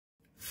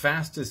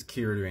fastest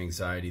cure to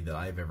anxiety that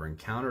I've ever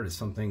encountered is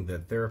something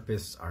that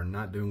therapists are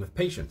not doing with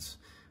patients.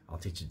 I'll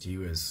teach it to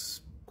you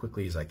as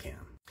quickly as I can.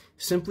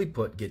 Simply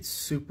put, get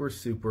super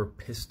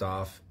pissed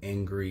off,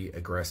 angry,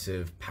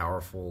 aggressive,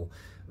 powerful,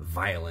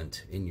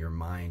 violent in your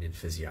mind and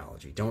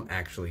physiology. Don't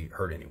actually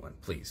hurt anyone,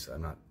 please.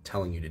 I'm not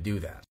telling you to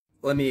do that.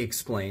 Let me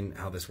explain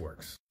how this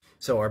works.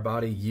 So our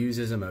body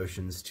uses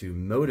emotions to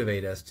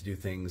motivate us to do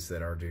things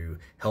that are to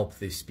help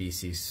the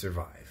species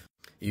survive.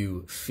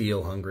 You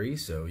feel hungry,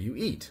 so you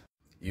eat.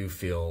 You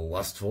feel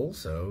lustful,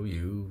 so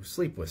you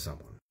sleep with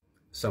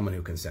someone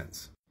who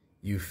consents.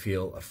 You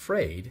feel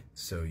afraid,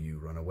 so you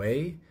run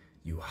away,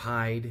 you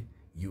hide,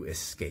 you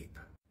escape.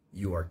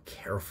 You are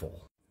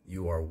careful.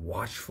 You are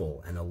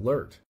watchful and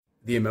alert.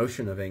 The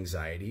emotion of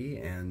anxiety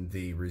and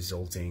the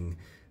resulting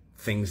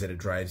things that it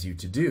drives you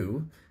to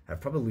do have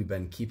probably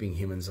been keeping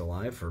humans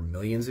alive for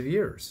millions of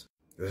years.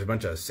 There's a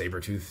bunch of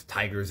saber-toothed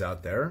tigers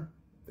out there.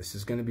 This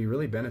is going to be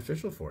really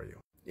beneficial for you.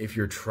 If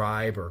your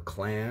tribe or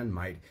clan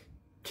might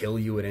kill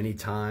you at any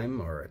time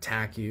or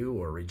attack you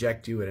or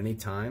reject you at any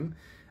time,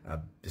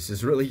 this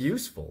is really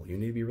useful. You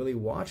need to be really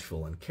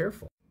watchful and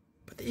careful.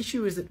 But the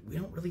issue is that we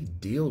don't really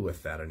deal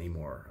with that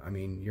anymore. I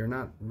mean, you're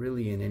not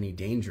really in any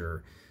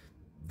danger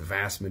the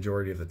vast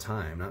majority of the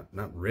time.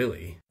 Not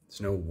really.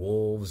 There's no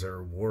wolves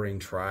or warring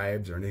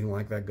tribes or anything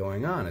like that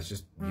going on. It's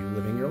just you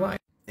living your life.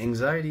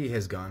 Anxiety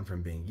has gone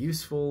from being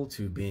useful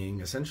to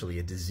being essentially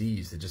a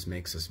disease that just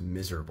makes us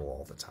miserable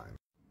all the time.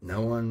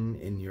 No one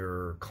in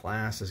your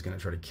class is going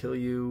to try to kill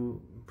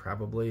you,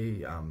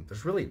 probably.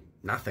 There's really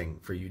nothing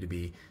for you to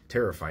be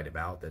terrified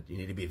about that you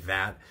need to be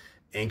that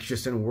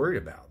anxious and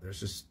worried about. There's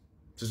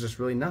just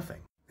really nothing.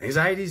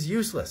 Anxiety is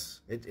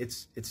useless.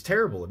 It's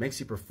terrible. It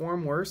makes you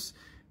perform worse.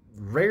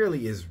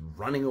 Rarely is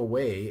running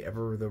away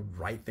ever the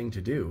right thing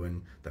to do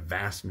in the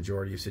vast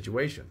majority of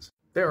situations.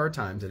 There are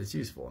times that it's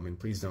useful. I mean,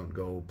 please don't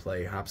go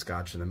play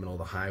hopscotch in the middle of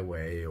the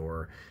highway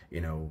or,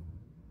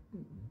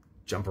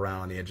 jump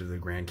around on the edge of the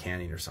Grand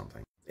Canyon or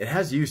something. It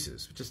has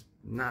uses, just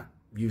not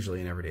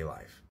usually in everyday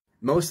life.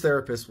 Most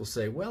therapists will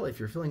say, well, if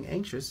you're feeling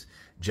anxious,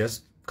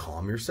 just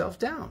calm yourself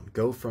down.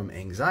 Go from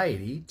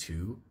anxiety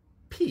to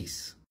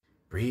peace.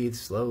 Breathe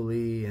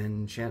slowly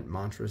and chant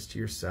mantras to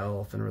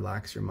yourself and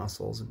relax your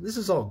muscles. And this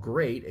is all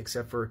great,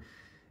 except for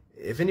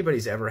if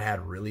anybody's ever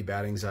had really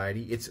bad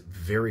anxiety, it's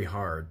very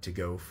hard to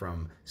go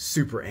from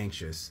super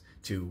anxious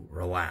to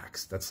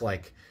relaxed. That's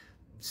like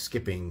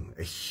skipping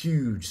a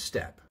huge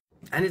step.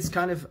 And it's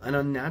kind of an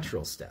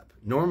unnatural step.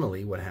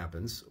 Normally what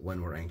happens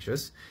when we're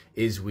anxious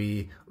is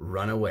we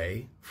run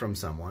away from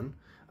someone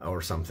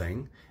or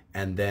something,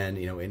 and then,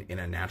 in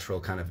a natural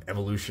kind of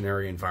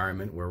evolutionary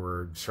environment where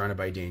we're surrounded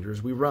by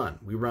dangers, we run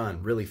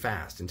really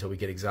fast until we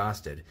get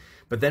exhausted.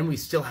 But then we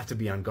still have to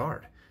be on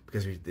guard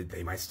because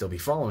they might still be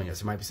following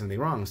us. There might be something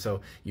wrong. So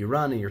you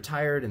run and you're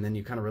tired and then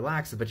you kind of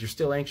relax, but you're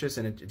still anxious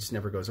and it just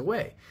never goes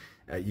away.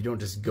 You don't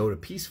just go to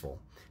peaceful.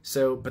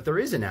 But there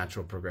is a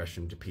natural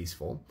progression to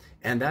peaceful,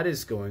 and that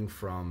is going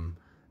from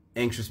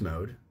anxious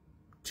mode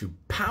to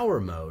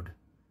power mode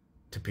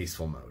to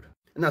peaceful mode.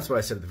 And that's what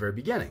I said at the very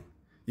beginning.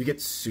 You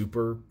get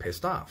super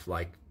pissed off,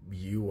 like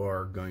you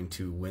are going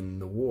to win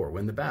the war,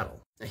 win the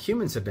battle. Now,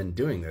 humans have been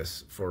doing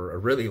this for a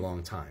really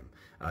long time.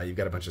 You've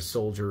got a bunch of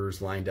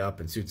soldiers lined up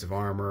in suits of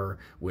armor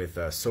with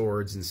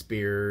swords and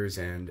spears,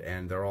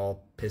 and they're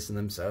all pissing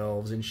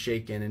themselves and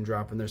shaking and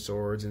dropping their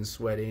swords and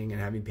sweating and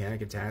having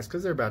panic attacks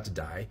because they're about to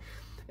die.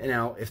 And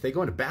now, if they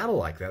go into battle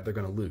like that, they're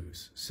going to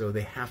lose. So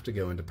they have to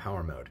go into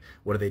power mode.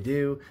 What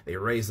do? They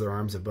raise their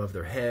arms above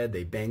their head.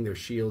 They bang their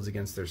shields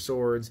against their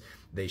swords.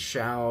 They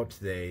shout.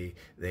 They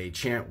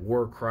chant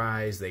war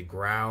cries. They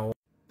growl.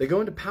 They go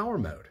into power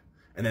mode.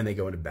 And then they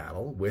go into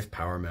battle with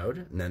power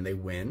mode. And then they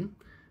win.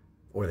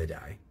 Or they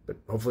die. But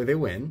hopefully they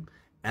win.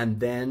 And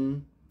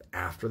then,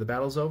 after the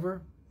battle's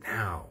over,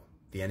 now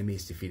the enemy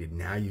is defeated.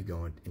 Now you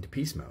go into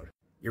peace mode.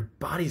 Your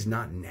body's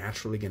not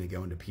naturally going to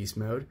go into peace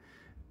mode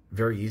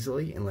very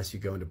easily unless you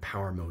go into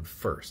power mode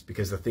first,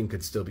 because the thing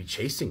could still be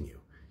chasing you.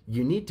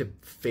 You need to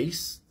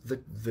face the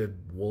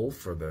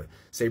wolf or the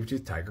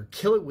saber-toothed tiger,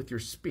 kill it with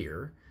your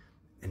spear,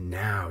 and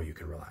now you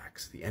can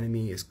relax. The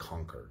enemy is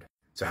conquered.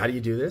 So how do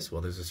you do this? Well,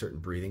 there's a certain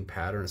breathing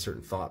pattern, a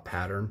certain thought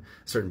pattern,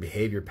 a certain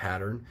behavior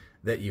pattern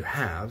that you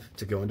have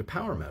to go into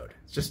power mode.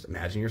 Just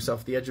imagine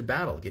yourself at the edge of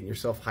battle, getting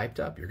yourself hyped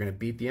up. You're going to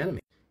beat the enemy.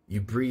 You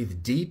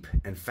breathe deep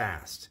and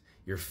fast.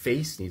 Your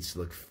face needs to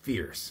look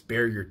fierce.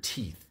 Bare your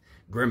teeth.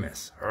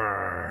 Grimace,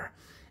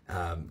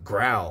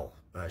 growl,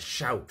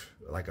 shout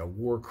like a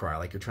war cry,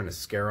 like you're trying to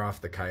scare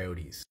off the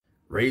coyotes.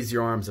 Raise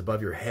your arms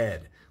above your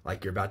head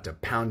like you're about to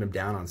pound them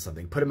down on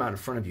something. Put them out in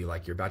front of you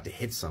like you're about to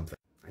hit something.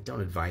 I don't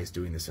advise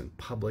doing this in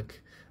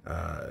public.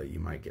 You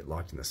might get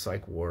locked in the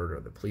psych ward or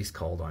the police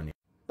called on you.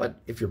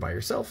 But if you're by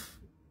yourself,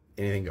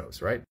 anything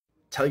goes, right?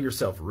 Tell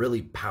yourself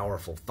really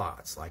powerful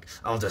thoughts like,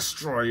 I'll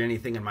destroy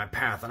anything in my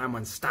path and I'm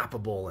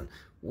unstoppable, and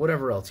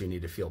whatever else you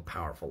need to feel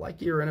powerful,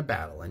 like you're in a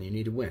battle and you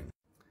need to win.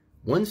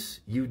 Once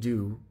you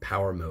do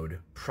power mode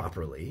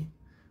properly,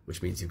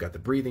 which means you've got the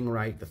breathing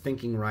right, the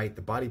thinking right,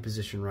 the body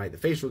position right, the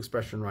facial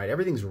expression right,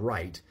 everything's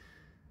right,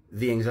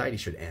 the anxiety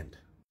should end.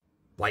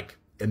 like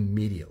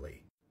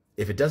immediately.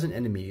 If it doesn't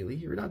end immediately,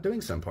 you're not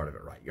doing some part of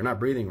it right. You're not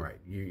breathing right.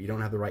 You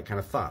don't have the right kind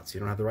of thoughts. You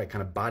don't have the right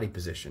kind of body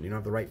position. You don't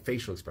have the right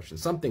facial expression.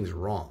 Something's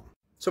wrong.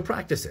 So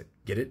practice it.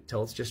 Get it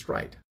till it's just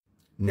right.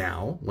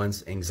 Now,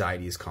 once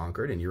anxiety is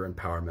conquered and you're in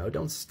power mode,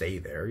 don't stay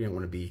there. You don't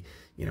want to be,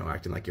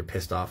 acting like you're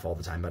pissed off all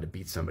the time about to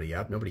beat somebody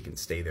up. Nobody can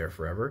stay there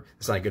forever.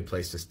 It's not a good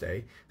place to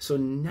stay. So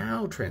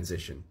now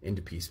transition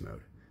into peace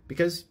mode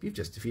because you've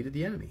just defeated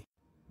the enemy.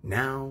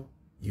 Now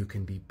you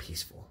can be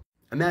peaceful.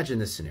 Imagine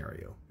this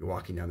scenario. You're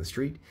walking down the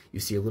street. You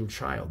see a little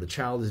child. The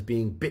child is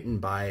being bitten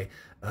by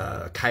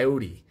a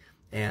coyote.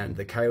 And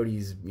the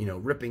coyote's,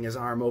 ripping his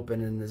arm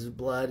open and there's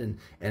blood. And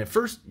at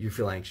first you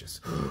feel anxious.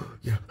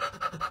 You're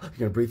going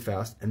to breathe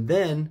fast. And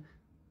then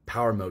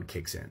power mode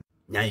kicks in.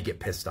 Now you get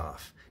pissed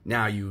off.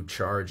 Now you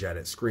charge at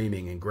it,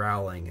 screaming and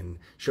growling and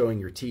showing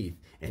your teeth.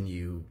 And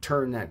you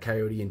turn that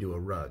coyote into a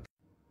rug.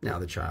 Now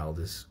the child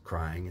is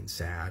crying and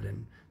sad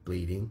and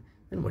bleeding.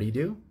 And what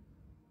do?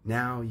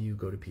 Now you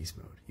go to peace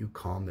mode. You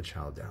calm the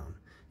child down.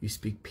 You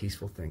speak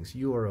peaceful things.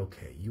 You are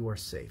okay. You are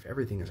safe.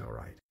 Everything is all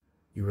right.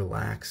 You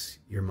relax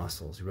your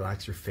muscles, you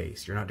relax your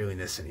face. You're not doing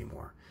this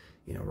anymore.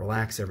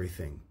 Relax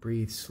everything.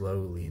 Breathe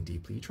slowly and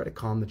deeply. You try to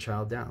calm the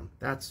child down.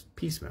 That's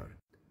peace mode.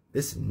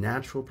 This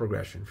natural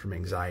progression from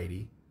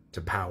anxiety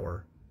to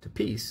power to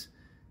peace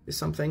is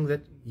something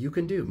that you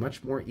can do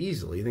much more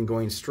easily than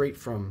going straight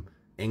from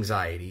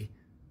anxiety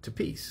to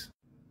peace.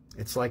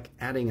 It's like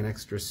adding an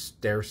extra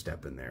stair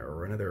step in there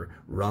or another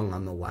rung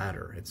on the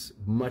ladder. It's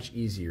much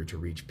easier to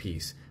reach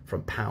peace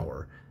from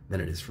power than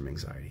it is from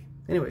anxiety.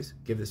 Anyways,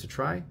 give this a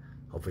try.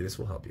 Hopefully this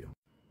will help you.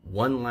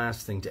 One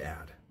last thing to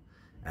add,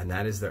 and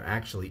that is there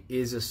actually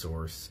is a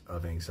source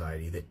of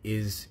anxiety that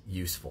is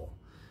useful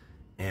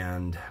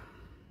and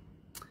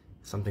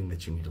something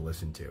that you need to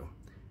listen to.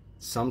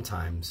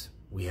 Sometimes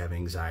we have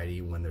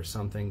anxiety when there's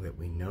something that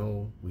we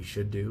know we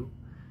should do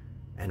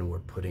and we're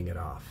putting it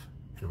off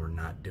and we're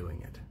not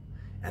doing it.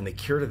 And the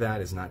cure to that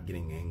is not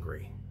getting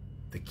angry.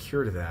 The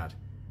cure to that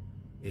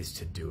is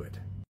to do it.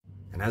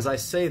 And as I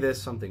say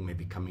this, something may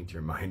be coming to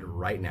your mind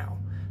right now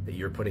that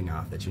you're putting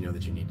off that you know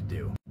that you need to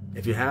do.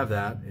 If you have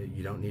that,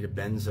 you don't need a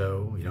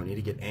benzo, you don't need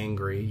to get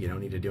angry, you don't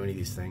need to do any of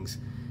these things.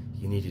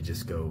 You need to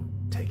just go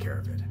take care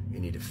of it. You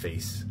need to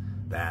face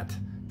that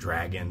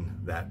dragon,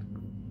 that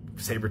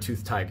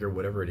saber-toothed tiger,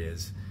 whatever it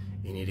is.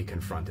 You need to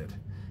confront it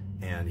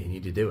and you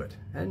need to do it.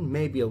 And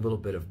maybe a little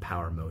bit of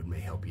power mode may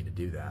help you to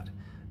do that.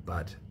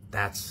 But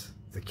that's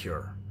the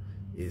cure,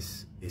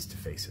 is to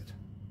face it,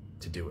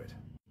 to do it.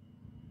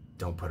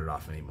 Don't put it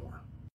off anymore.